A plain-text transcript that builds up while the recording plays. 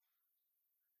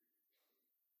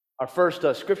Our first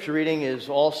scripture reading is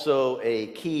also a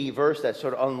key verse that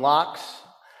sort of unlocks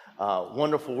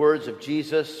wonderful words of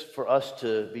Jesus for us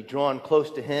to be drawn close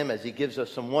to him as he gives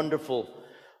us some wonderful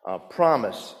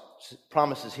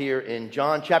promises here in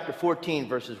John chapter 14,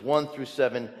 verses 1 through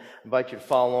 7. I invite you to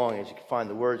follow along as you can find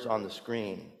the words on the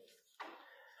screen.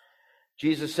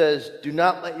 Jesus says, "Do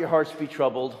not let your hearts be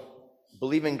troubled.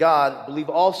 Believe in God, believe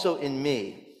also in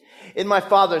me. In my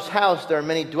Father's house there are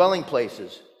many dwelling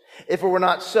places. If it were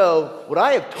not so, would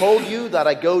I have told you that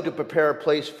I go to prepare a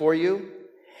place for you?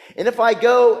 And if I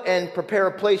go and prepare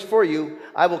a place for you,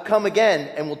 I will come again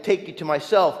and will take you to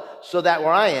myself, so that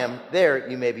where I am, there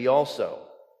you may be also.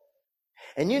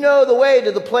 And you know the way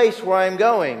to the place where I am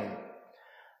going."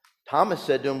 Thomas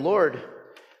said to him, "Lord,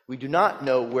 we do not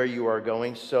know where you are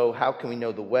going, so how can we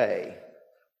know the way?"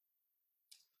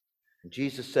 And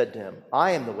Jesus said to him,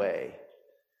 "I am the way,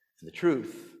 and the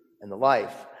truth, and the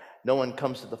life. No one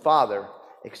comes to the Father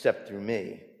except through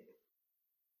me.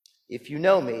 If you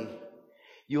know me,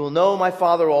 you will know my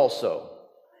Father also.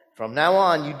 From now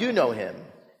on, you do know him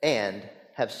and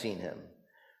have seen him."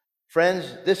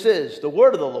 Friends, this is the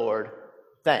word of the Lord.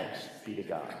 Thanks be to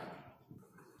God.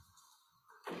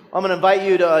 I'm going to invite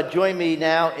you to join me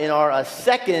now in our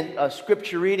second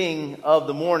scripture reading of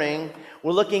the morning.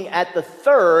 We're looking at the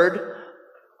third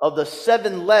of the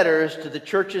 7 letters to the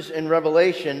churches in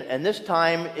Revelation, and this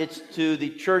time it's to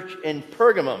the church in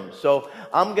Pergamum. So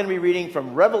I'm going to be reading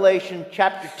from Revelation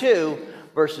chapter 2,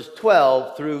 verses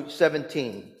 12 through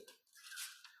 17.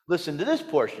 Listen to this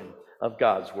portion of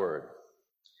God's word.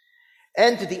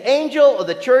 "And to the angel of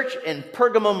the church in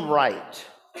Pergamum write,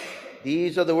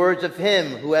 these are the words of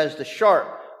him who has the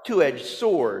sharp, two-edged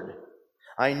sword.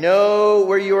 I know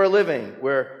where you are living,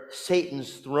 where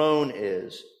Satan's throne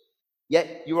is.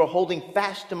 Yet you are holding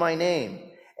fast to my name,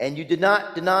 and you did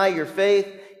not deny your faith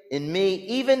in me,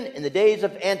 even in the days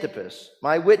of Antipas,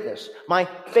 my witness, my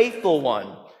faithful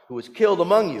one, who was killed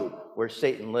among you, where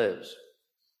Satan lives.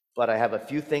 But I have a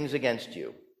few things against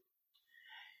you.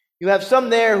 You have some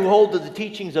there who hold to the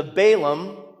teachings of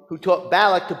Balaam, who taught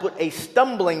Balak to put a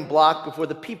stumbling block before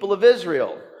the people of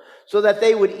Israel, so that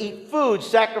they would eat food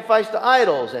sacrificed to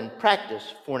idols and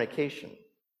practice fornication.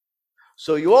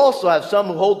 So you also have some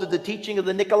who hold to the teaching of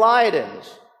the Nicolaitans.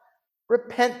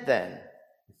 Repent then.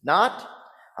 If not,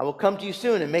 I will come to you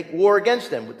soon and make war against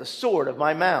them with the sword of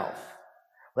my mouth.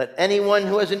 Let anyone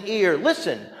who has an ear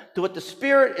listen to what the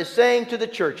Spirit is saying to the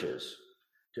churches.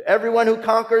 To everyone who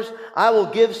conquers, I will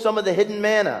give some of the hidden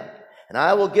manna, and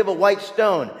I will give a white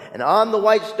stone, and on the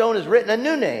white stone is written a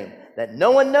new name that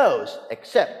no one knows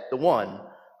except the one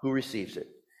who receives it."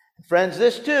 Friends,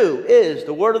 this too is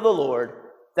the word of the Lord.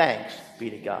 Thanks be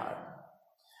to God.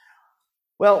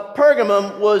 Well,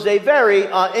 Pergamum was a very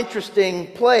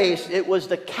interesting place. It was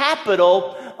the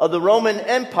capital of the Roman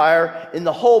Empire in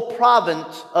the whole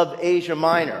province of Asia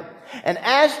Minor. And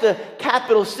as the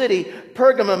capital city,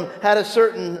 Pergamum had a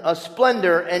certain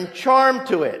splendor and charm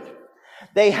to it.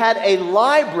 They had a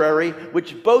library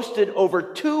which boasted over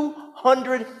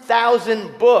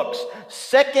 200,000 books,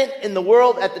 second in the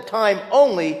world at the time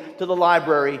only to the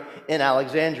library in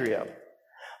Alexandria.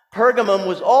 Pergamum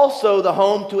was also the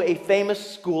home to a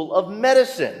famous school of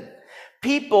medicine.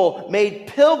 People made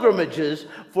pilgrimages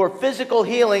for physical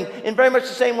healing in very much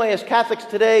the same way as Catholics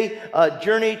today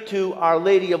journey to Our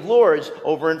Lady of Lourdes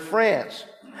over in France.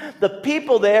 The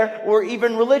people there were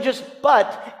even religious,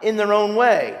 but in their own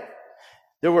way.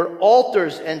 There were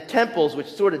altars and temples which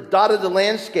sort of dotted the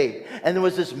landscape, and there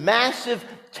was this massive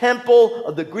temple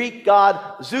of the Greek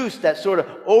god Zeus that sort of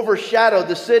overshadowed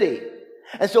the city.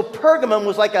 And so Pergamum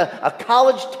was like a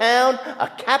college town, a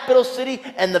capital city,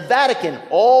 and the Vatican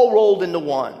all rolled into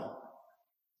one.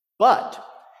 But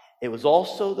it was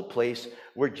also the place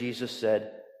where Jesus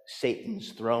said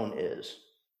Satan's throne is.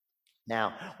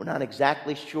 Now, we're not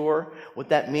exactly sure what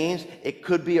that means. It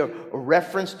could be a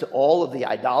reference to all of the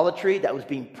idolatry that was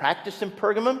being practiced in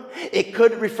Pergamum. It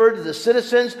could refer to the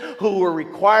citizens who were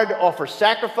required to offer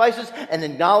sacrifices and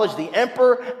acknowledge the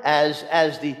emperor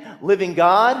as the living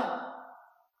God.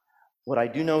 What I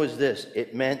do know is this: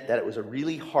 it meant that it was a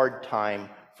really hard time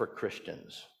for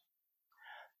Christians.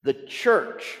 The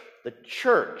church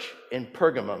in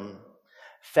Pergamum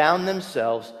found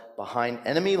themselves behind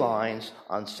enemy lines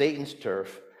on Satan's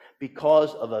turf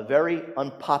because of a very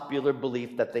unpopular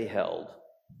belief that they held,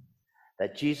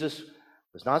 that Jesus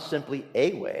was not simply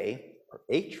a way or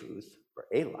a truth or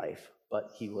a life,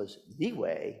 but he was the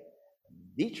way,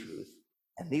 the truth,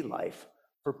 and the life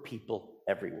for people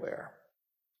everywhere.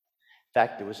 In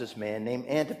fact, there was this man named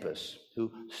Antipas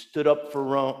who stood up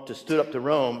to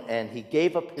Rome, and he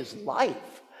gave up his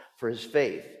life for his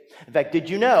faith. In fact, did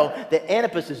you know that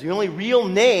Antipas is the only real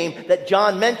name that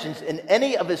John mentions in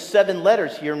any of his 7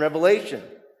 letters here in Revelation?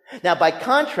 Now, by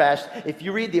contrast, if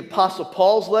you read the Apostle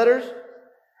Paul's letters,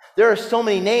 there are so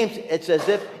many names, it's as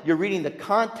if you're reading the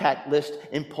contact list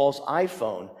in Paul's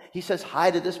iPhone. He says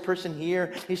hi to this person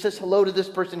here. He says hello to this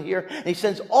person here. And he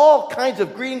sends all kinds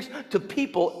of greetings to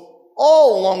people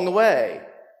all along the way.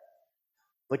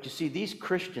 But you see, these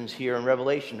Christians here in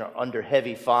Revelation are under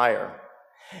heavy fire.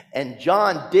 And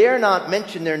John dare not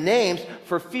mention their names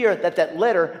for fear that that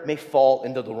letter may fall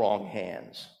into the wrong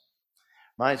hands.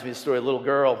 Reminds me of the story of a little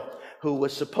girl who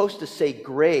was supposed to say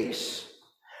grace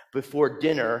before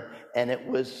dinner, and it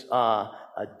was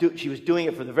she was doing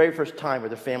it for the very first time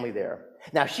with her family there.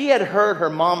 Now, she had heard her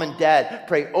mom and dad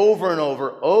pray over and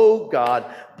over, "Oh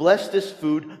God, bless this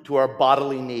food to our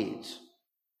bodily needs."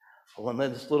 When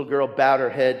this little girl bowed her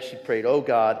head, she prayed, "Oh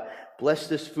God, bless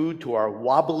this food to our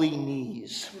wobbly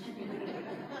knees."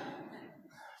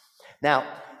 Now,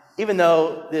 even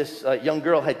though this young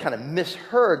girl had kind of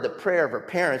misheard the prayer of her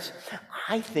parents,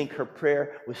 I think her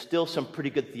prayer was still some pretty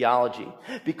good theology,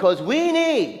 because we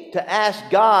need to ask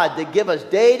God to give us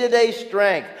day-to-day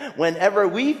strength whenever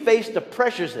we face the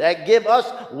pressures that give us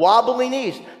wobbly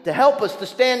knees, to help us to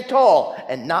stand tall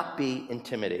and not be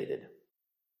intimidated.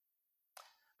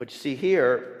 But you see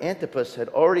here, Antipas had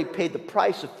already paid the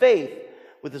price of faith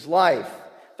with his life.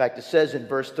 In fact, it says in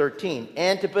verse 13,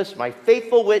 "Antipas, my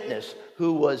faithful witness,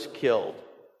 who was killed."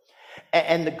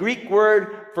 And the Greek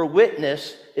word for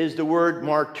witness is the word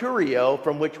martyrio,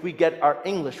 from which we get our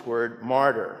English word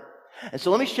martyr. And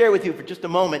so let me share with you for just a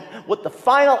moment what the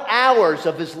final hours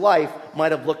of his life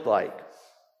might have looked like.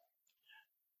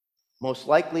 Most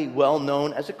likely well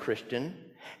known as a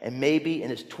Christian, and maybe in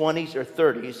his 20s or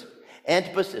 30s,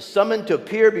 Antipas is summoned to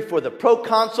appear before the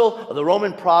proconsul of the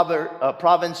Roman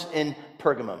province in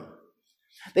Pergamum.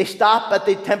 They stop at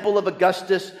the temple of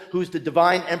Augustus, who's the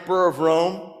divine emperor of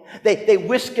Rome. They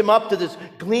whisk him up to this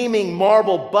gleaming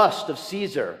marble bust of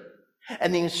Caesar.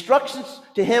 And the instructions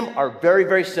to him are very,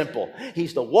 very simple.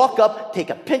 He's to walk up, take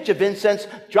a pinch of incense,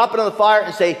 drop it on the fire,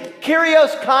 and say,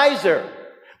 "Kyrios Kaiser,"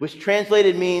 which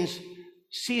translated means,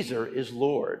 "Caesar is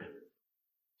Lord."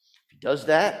 If he does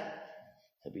that,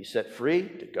 he'll be set free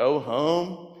to go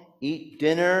home, eat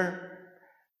dinner,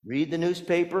 read the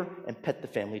newspaper, and pet the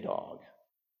family dog.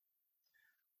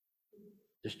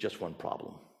 There's just one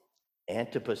problem.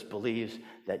 Antipas believes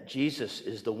that Jesus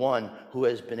is the one who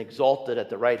has been exalted at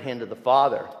the right hand of the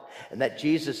Father, and that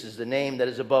Jesus is the name that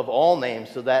is above all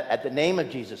names, so that at the name of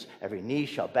Jesus, every knee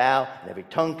shall bow and every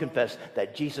tongue confess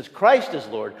that Jesus Christ is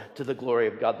Lord, to the glory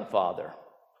of God the Father.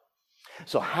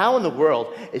 So how in the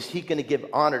world is he going to give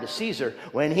honor to Caesar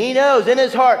when he knows in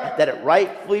his heart that it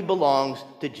rightfully belongs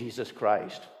to Jesus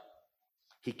Christ?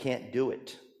 He can't do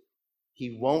it.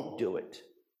 He won't do it.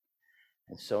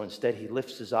 And so instead he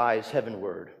lifts his eyes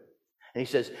heavenward and he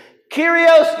says,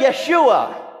 "Kyrios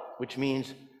Yeshua," which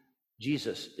means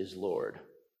Jesus is Lord.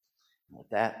 And with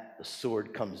that, the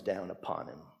sword comes down upon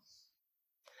him.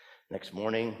 Next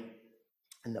morning,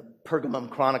 in the Pergamum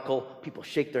Chronicle, people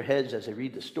shake their heads as they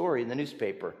read the story in the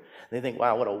newspaper. They think,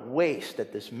 wow, what a waste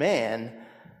that this man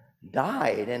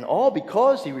died, and all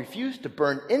because he refused to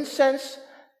burn incense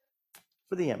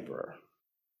for the emperor.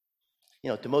 You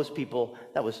know, to most people,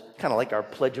 that was kind of like our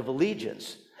Pledge of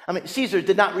Allegiance. I mean, Caesar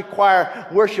did not require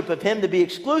worship of him to be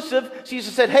exclusive.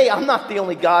 Caesar said, "Hey, I'm not the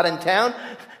only God in town.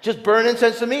 Just burn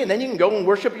incense to me, and then you can go and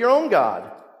worship your own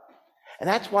God." And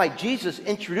that's why Jesus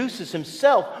introduces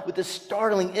himself with this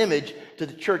startling image to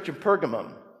the church in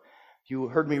Pergamum. You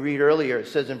heard me read earlier, it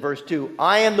says in verse 2,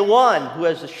 "I am the one who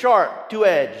has the sharp,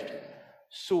 two-edged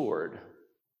sword."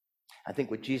 I think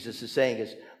what Jesus is saying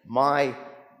is, my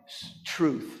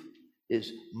truth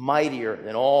is mightier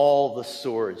than all the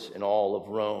swords in all of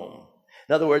Rome.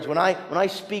 In other words, when I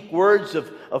speak words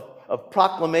of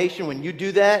proclamation, when you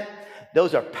do that,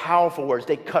 those are powerful words.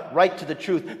 They cut right to the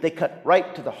truth. They cut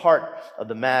right to the heart of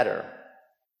the matter.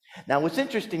 Now, what's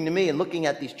interesting to me in looking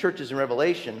at these churches in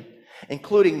Revelation,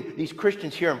 including these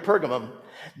Christians here in Pergamum,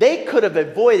 they could have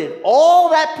avoided all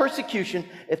that persecution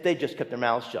if they just kept their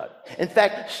mouths shut. In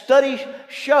fact, studies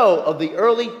show of the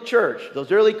early church,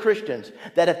 those early Christians,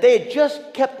 that if they had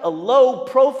just kept a low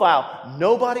profile,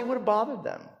 nobody would have bothered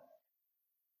them.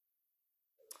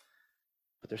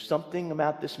 But there's something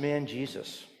about this man,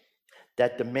 Jesus,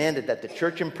 that demanded that the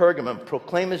church in Pergamum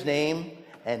proclaim his name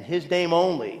and his name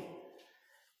only,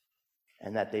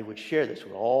 and that they would share this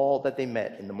with all that they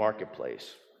met in the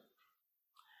marketplace.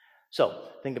 So,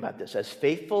 think about this. As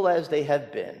faithful as they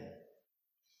have been,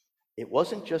 it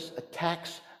wasn't just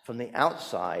attacks from the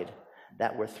outside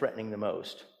that were threatening the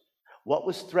most. What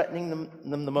was threatening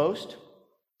them the most?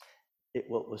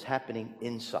 What was happening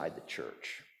inside the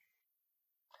church.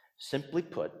 Simply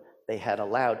put, they had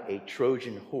allowed a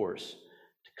Trojan horse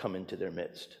to come into their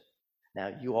midst.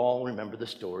 Now, you all remember the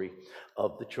story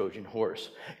of the Trojan horse.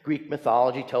 Greek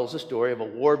mythology tells the story of a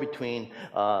war between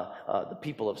the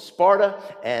people of Sparta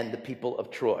and the people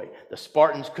of Troy. The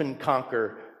Spartans couldn't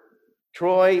conquer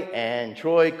Troy, and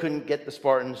Troy couldn't get the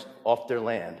Spartans off their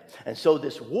land. And so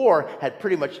this war had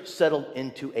pretty much settled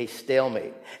into a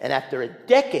stalemate. And after a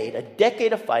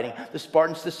decade of fighting, the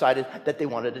Spartans decided that they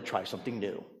wanted to try something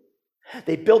new.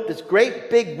 They built this great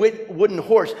big wooden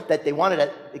horse that they wanted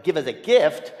to give as a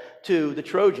gift to the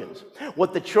Trojans.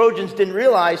 What the Trojans didn't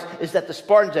realize is that the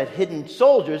Spartans had hidden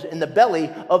soldiers in the belly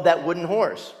of that wooden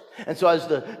horse. And so as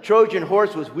the Trojan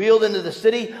horse was wheeled into the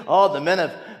city, all the men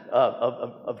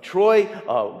of Troy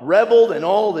reveled in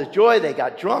all this joy. They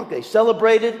got drunk, they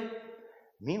celebrated.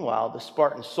 Meanwhile, the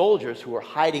Spartan soldiers who were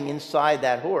hiding inside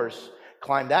that horse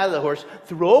climbed out of the horse,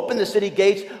 threw open the city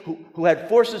gates, who had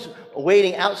forces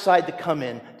waiting outside to come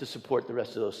in to support the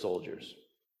rest of those soldiers.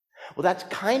 Well, that's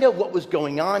kind of what was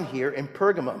going on here in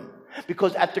Pergamum.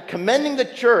 Because after commending the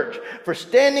church for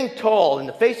standing tall in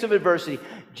the face of adversity,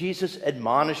 Jesus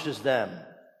admonishes them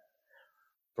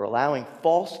for allowing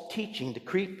false teaching to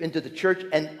creep into the church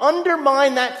and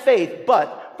undermine that faith,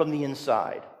 but from the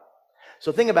inside.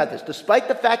 So think about this. Despite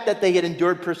the fact that they had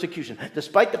endured persecution,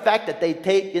 despite the fact that they'd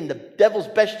taken the devil's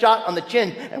best shot on the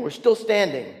chin and were still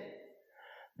standing,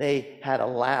 they had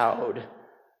allowed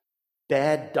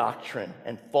bad doctrine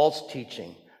and false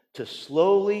teaching to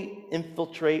slowly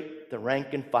infiltrate the rank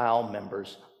and file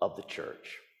members of the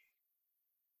church.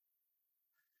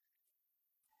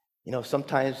 You know,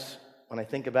 sometimes when I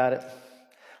think about it,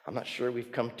 I'm not sure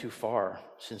we've come too far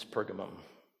since Pergamum.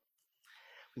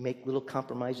 We make little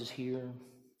compromises here,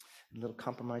 little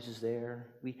compromises there.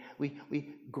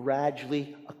 We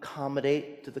gradually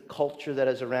accommodate to the culture that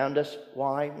is around us.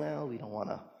 Why? Well, we don't want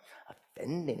to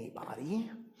offend anybody.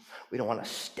 We don't want to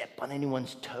step on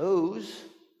anyone's toes.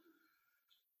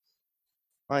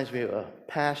 Reminds me of a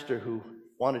pastor who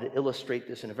wanted to illustrate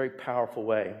this in a very powerful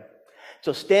way.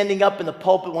 So standing up in the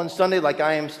pulpit one Sunday, like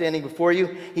I am standing before you,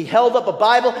 he held up a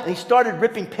Bible and he started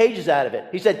ripping pages out of it.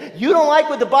 He said, "You don't like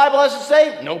what the Bible has to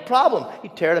say? No problem."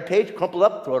 He'd tear the page, crumple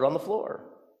it up, throw it on the floor.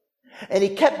 And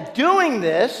he kept doing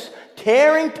this,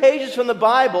 tearing pages from the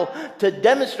Bible to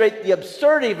demonstrate the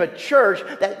absurdity of a church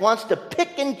that wants to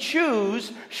pick and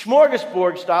choose,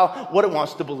 smorgasbord style, what it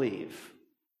wants to believe.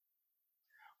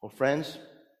 Well, friends,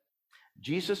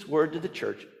 Jesus' word to the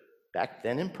church back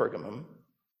then in Pergamum,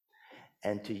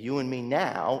 and to you and me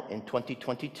now in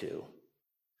 2022,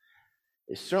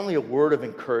 is certainly a word of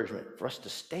encouragement for us to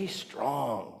stay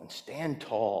strong and stand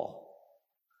tall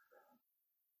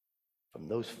from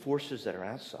those forces that are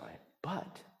outside.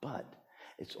 But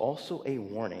it's also a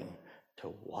warning to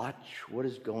watch what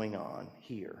is going on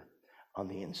here on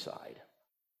the inside.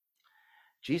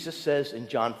 Jesus says in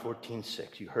John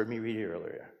 14:6, you heard me read it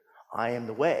earlier, "I am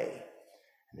the way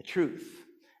and the truth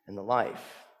and the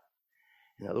life."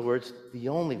 In other words, the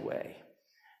only way,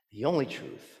 the only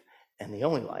truth, and the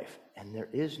only life, and there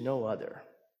is no other.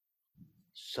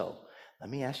 So, let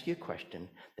me ask you a question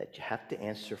that you have to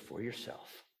answer for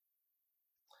yourself.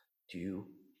 Do you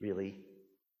really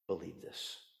believe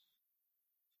this?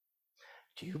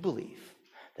 Do you believe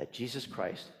that Jesus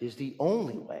Christ is the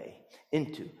only way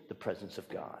into the presence of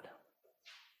God?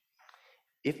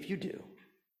 If you do,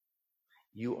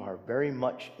 you are very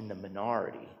much in the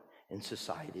minority in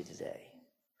society today.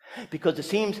 Because it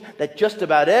seems that just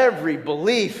about every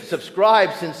belief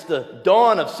subscribed since the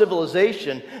dawn of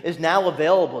civilization is now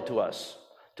available to us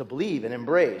to believe and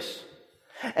embrace.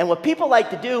 And what people like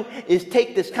to do is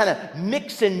take this kind of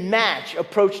mix and match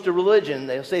approach to religion.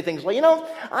 They'll say things like,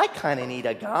 I kind of need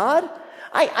a God.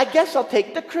 I guess I'll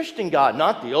take the Christian God,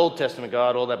 not the Old Testament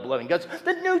God, all that blood and guts,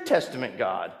 the New Testament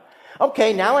God.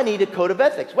 Okay, now I need a code of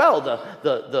ethics. Well,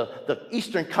 the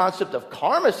Eastern concept of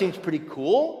karma seems pretty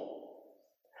cool.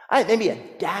 Maybe a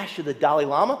dash of the Dalai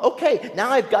Lama. Okay, now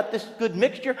I've got this good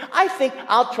mixture. I think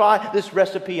I'll try this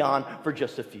recipe on for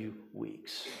just a few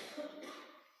weeks.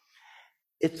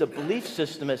 It's a belief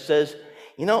system that says,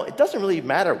 it doesn't really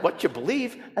matter what you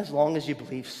believe as long as you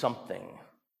believe something.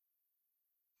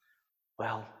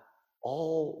 Well,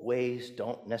 all ways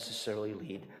don't necessarily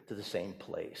lead to the same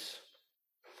place.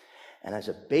 And as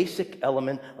a basic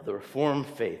element of the Reformed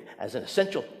faith, as an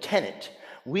essential tenet,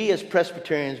 we as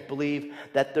Presbyterians believe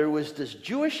that there was this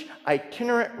Jewish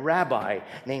itinerant rabbi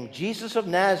named Jesus of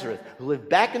Nazareth who lived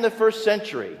back in the first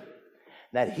century,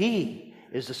 that he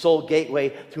is the sole gateway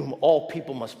through whom all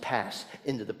people must pass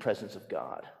into the presence of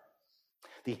God.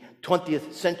 The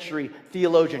 20th century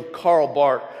theologian Karl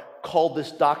Barth called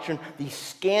this doctrine the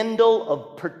scandal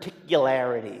of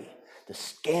particularity. The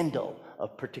scandal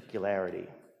of particularity.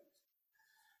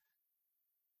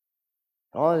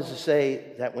 All that is to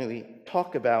say that when we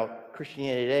talk about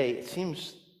Christianity today, it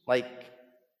seems like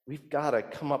we've got to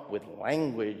come up with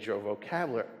language or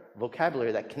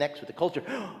vocabulary that connects with the culture.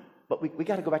 But we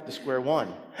got to go back to square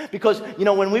one. Because,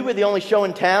 when we were the only show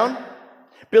in town,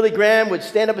 Billy Graham would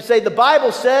stand up and say, the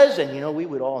Bible says, and, we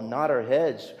would all nod our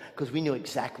heads because we knew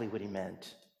exactly what he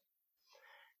meant.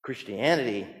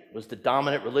 Christianity was the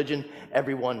dominant religion.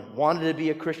 Everyone wanted to be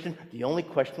a Christian. The only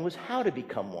question was how to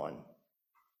become one.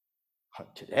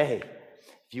 Today,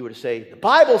 if you were to say, the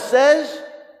Bible says,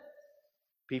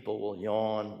 people will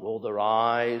yawn, roll their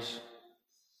eyes.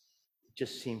 It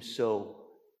just seems so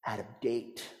out of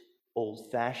date,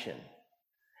 old-fashioned.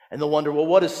 And they'll wonder, well,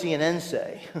 what does CNN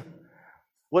say?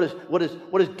 What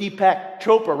does Deepak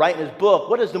Chopra write in his book?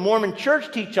 What does the Mormon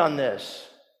Church teach on this?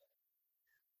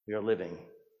 We are living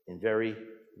in very,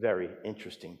 very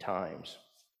interesting times.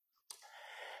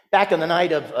 Back on the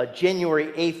night of January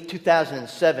 8th,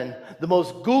 2007, the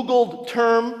most Googled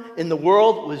term in the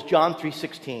world was John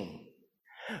 3:16.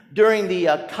 During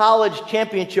the college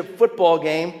championship football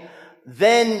game,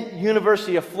 then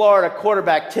University of Florida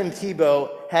quarterback Tim Tebow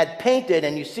had painted,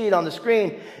 and you see it on the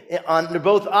screen, on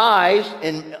both eyes,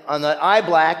 on the eye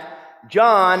black,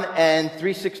 John and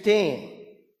 3:16.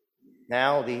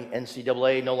 Now the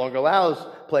NCAA no longer allows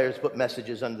players to put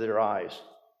messages under their eyes.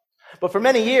 But for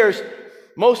many years,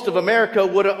 most of America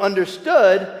would have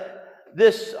understood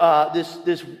this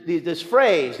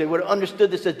phrase. They would have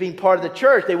understood this as being part of the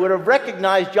church. They would have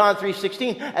recognized John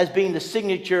 3:16 as being the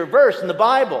signature verse in the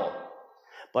Bible.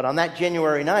 But on that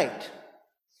January night,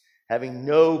 having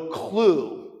no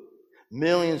clue,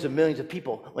 millions and millions of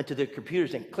people went to their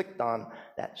computers and clicked on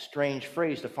that strange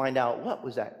phrase to find out what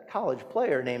was that college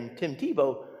player named Tim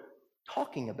Tebow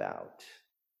talking about.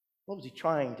 What was he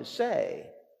trying to say?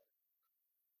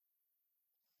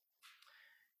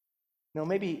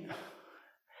 Maybe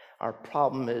our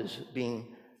problem is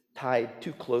being tied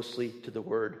too closely to the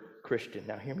word Christian.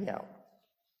 Now, hear me out.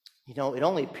 It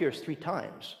only appears 3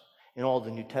 times in all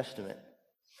the New Testament.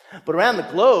 But around the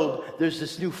globe, there's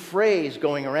this new phrase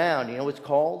going around. You know what it's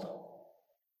called?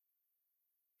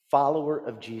 Follower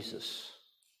of Jesus.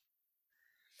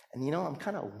 And I'm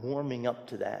kind of warming up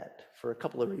to that for a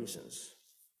couple of reasons.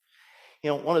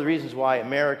 One of the reasons why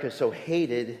America is so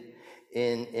hated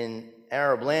in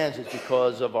Arab lands is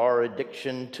because of our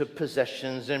addiction to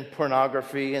possessions and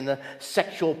pornography and the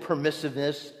sexual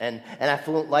permissiveness and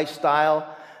affluent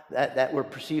lifestyle that we're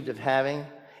perceived of having.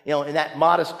 In that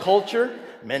modest culture,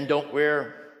 men don't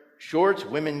wear shorts,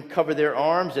 women cover their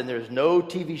arms, and there's no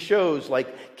TV shows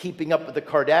like Keeping Up with the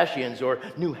Kardashians or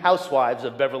New Housewives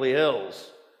of Beverly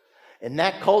Hills. In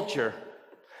that culture,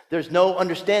 there's no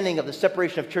understanding of the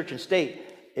separation of church and state.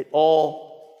 It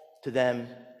all, to them,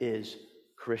 is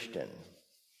Christian.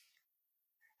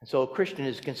 And so a Christian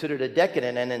is considered a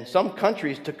decadent, and in some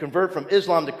countries, to convert from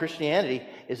Islam to Christianity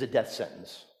is a death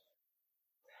sentence.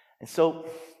 And so,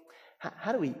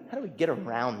 how do we get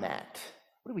around that?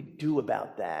 What do we do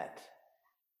about that?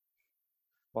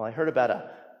 Well, I heard about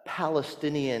a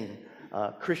Palestinian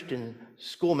Christian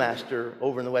schoolmaster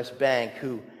over in the West Bank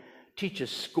who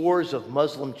teaches scores of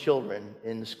Muslim children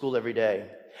in the school every day.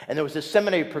 And there was this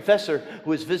seminary professor who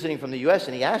was visiting from the U.S.,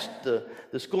 and he asked the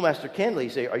schoolmaster candidly, he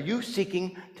said, "Are you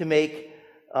seeking to make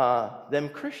them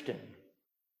Christian?"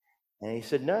 And he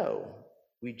said, "No,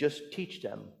 we just teach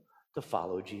them to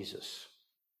follow Jesus."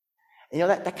 And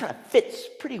that kind of fits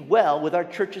pretty well with our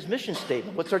church's mission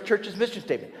statement. What's our church's mission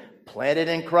statement? Planted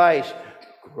in Christ,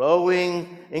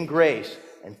 growing in grace,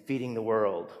 and feeding the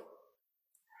world.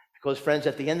 Because, friends,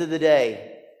 at the end of the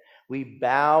day, we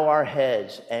bow our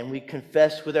heads and we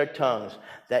confess with our tongues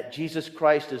that Jesus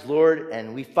Christ is Lord,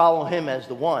 and we follow him as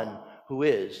the one who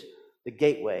is the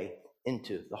gateway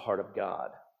into the heart of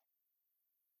God.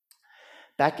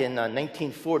 Back in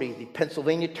 1940, the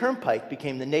Pennsylvania Turnpike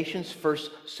became the nation's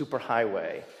first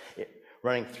superhighway,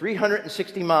 running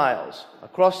 360 miles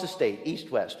across the state,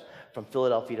 east-west, from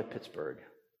Philadelphia to Pittsburgh.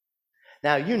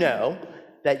 Now, you know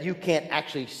that you can't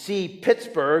actually see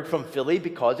Pittsburgh from Philly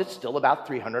because it's still about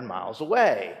 300 miles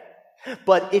away.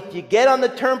 But if you get on the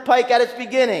turnpike at its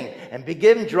beginning and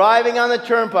begin driving on the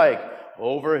turnpike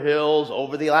over hills,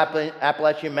 over the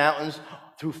Appalachian Mountains,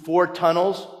 through 4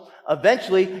 tunnels,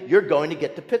 eventually you're going to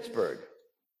get to Pittsburgh.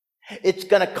 It's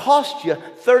going to cost you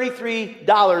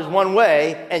 $33 one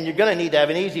way, and you're going to need to have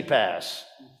an Easy Pass.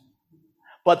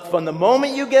 But from the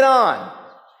moment you get on,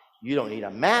 you don't need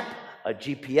a map, a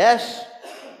GPS,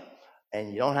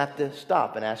 And you don't have to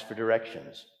stop and ask for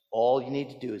directions. All you need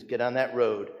to do is get on that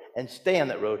road and stay on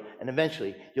that road, and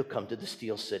eventually you'll come to the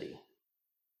Steel City.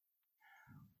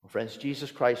 Well, friends,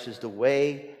 Jesus Christ is the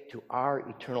way to our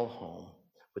eternal home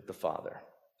with the Father.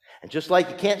 And just like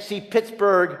you can't see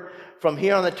Pittsburgh from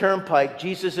here on the turnpike,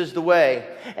 Jesus is the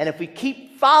way. And if we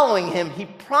keep following him, he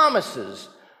promises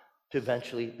to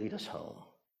eventually lead us home.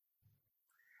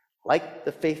 Like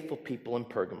the faithful people in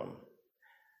Pergamum,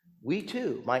 we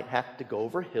too might have to go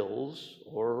over hills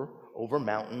or over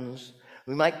mountains.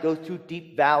 We might go through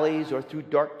deep valleys or through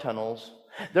dark tunnels.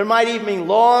 There might even be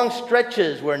long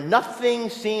stretches where nothing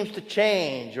seems to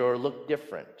change or look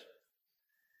different.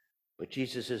 But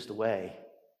Jesus is the way.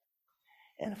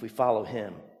 And if we follow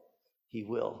him, he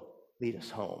will lead us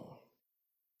home.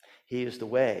 He is the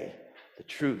way, the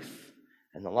truth,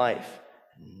 and the life.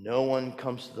 No one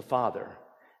comes to the Father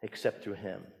except through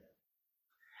him.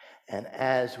 And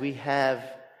as we have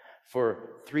for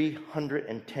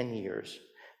 310 years,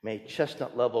 may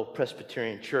Chestnut Level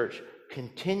Presbyterian Church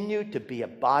continue to be a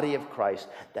body of Christ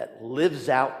that lives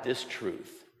out this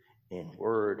truth in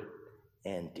word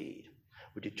and deed.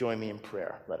 Would you join me in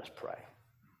prayer? Let us pray.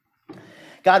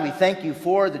 God, we thank you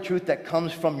for the truth that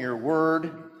comes from your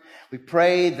word. We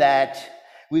pray that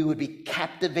we would be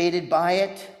captivated by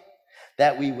it,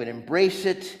 that we would embrace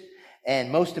it,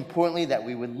 and most importantly, that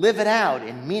we would live it out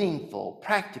in meaningful,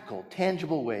 practical,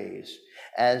 tangible ways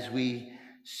as we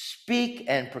speak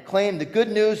and proclaim the good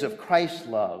news of Christ's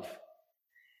love.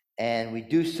 And we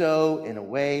do so in a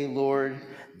way, Lord,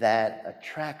 that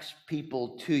attracts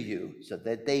people to you so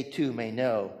that they too may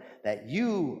know that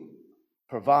you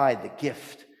provide the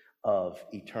gift of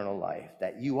eternal life,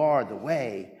 that you are the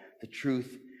way, the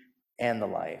truth, and the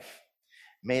life.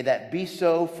 May that be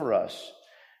so for us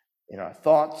in our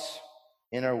thoughts,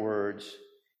 in our words,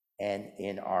 and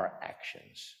in our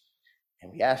actions.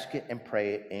 And we ask it and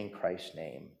pray it in Christ's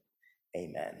name.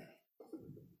 Amen.